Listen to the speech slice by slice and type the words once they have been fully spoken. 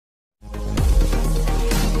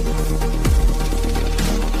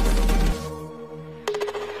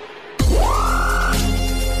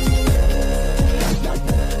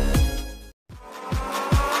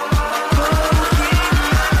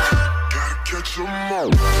some more.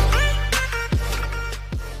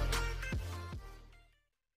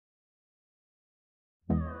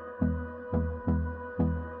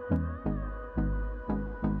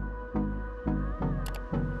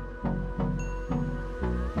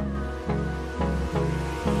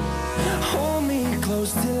 Hold me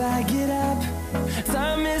close till I get up.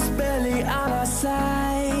 Time is barely on our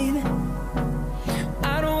side.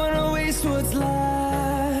 I don't wanna waste what's left.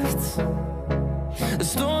 The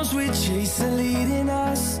storms we chase are leading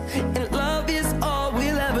us, and love is all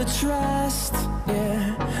we'll ever trust.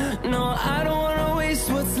 Yeah, no, I don't wanna waste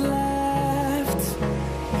what's left.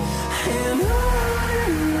 And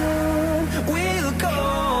on we'll go,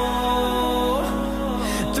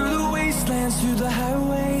 through the wastelands, through the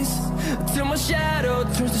highways, till my shadow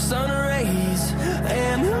turns to sun rays.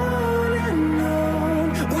 And on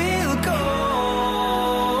we'll go,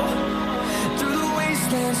 through the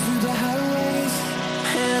wastelands, through the highways,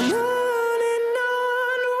 and on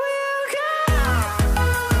we'll go.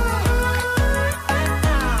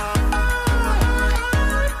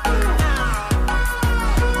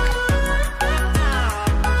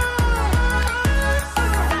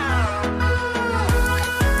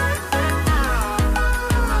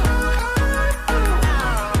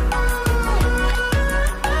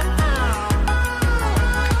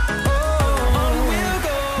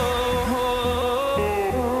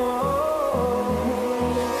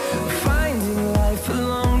 Finding life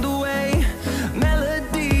along the way,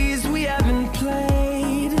 melodies we haven't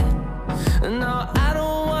played. No, I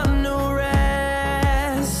don't want no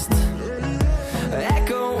rest.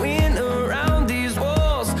 Echoing around these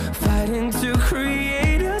walls, fighting to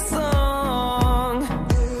create a song.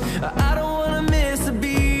 I don't wanna miss a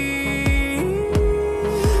beat.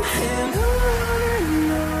 And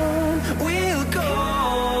on we'll go,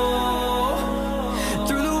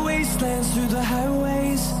 through the wastelands, through the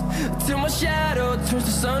highways, till my shadow turns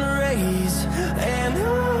to sun rays. And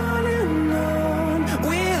on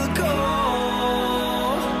we'll go,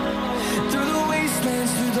 through the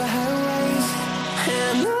wastelands, through the highways,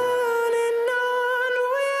 and on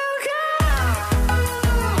we'll go.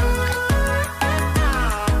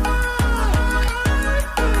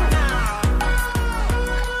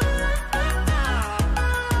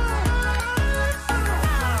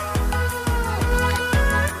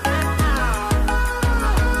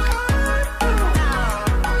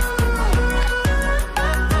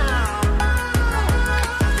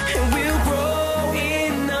 And we'll grow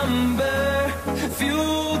in number,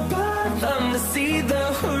 fueled by them to see the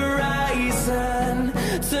horizon,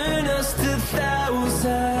 turn us to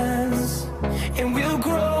thousands. And we'll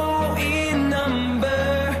grow in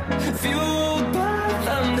number, fueled by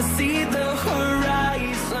them to see the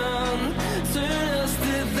horizon, turn us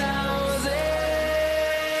to thousands.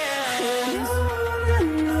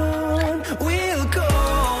 And on we'll go,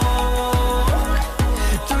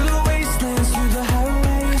 through the wastelands, through the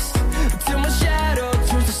highways, till my shadow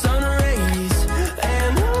turns to sun rays.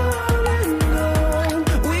 And on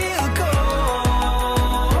we'll go,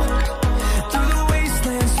 through the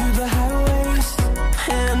wastelands, through the highways,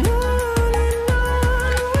 and on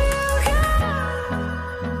we'll go.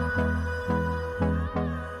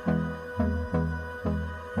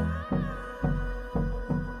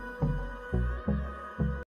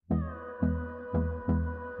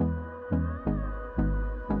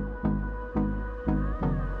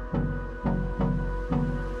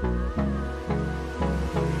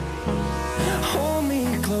 Hold me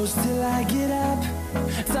close till I get up.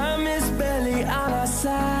 Time is barely on our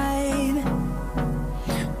side.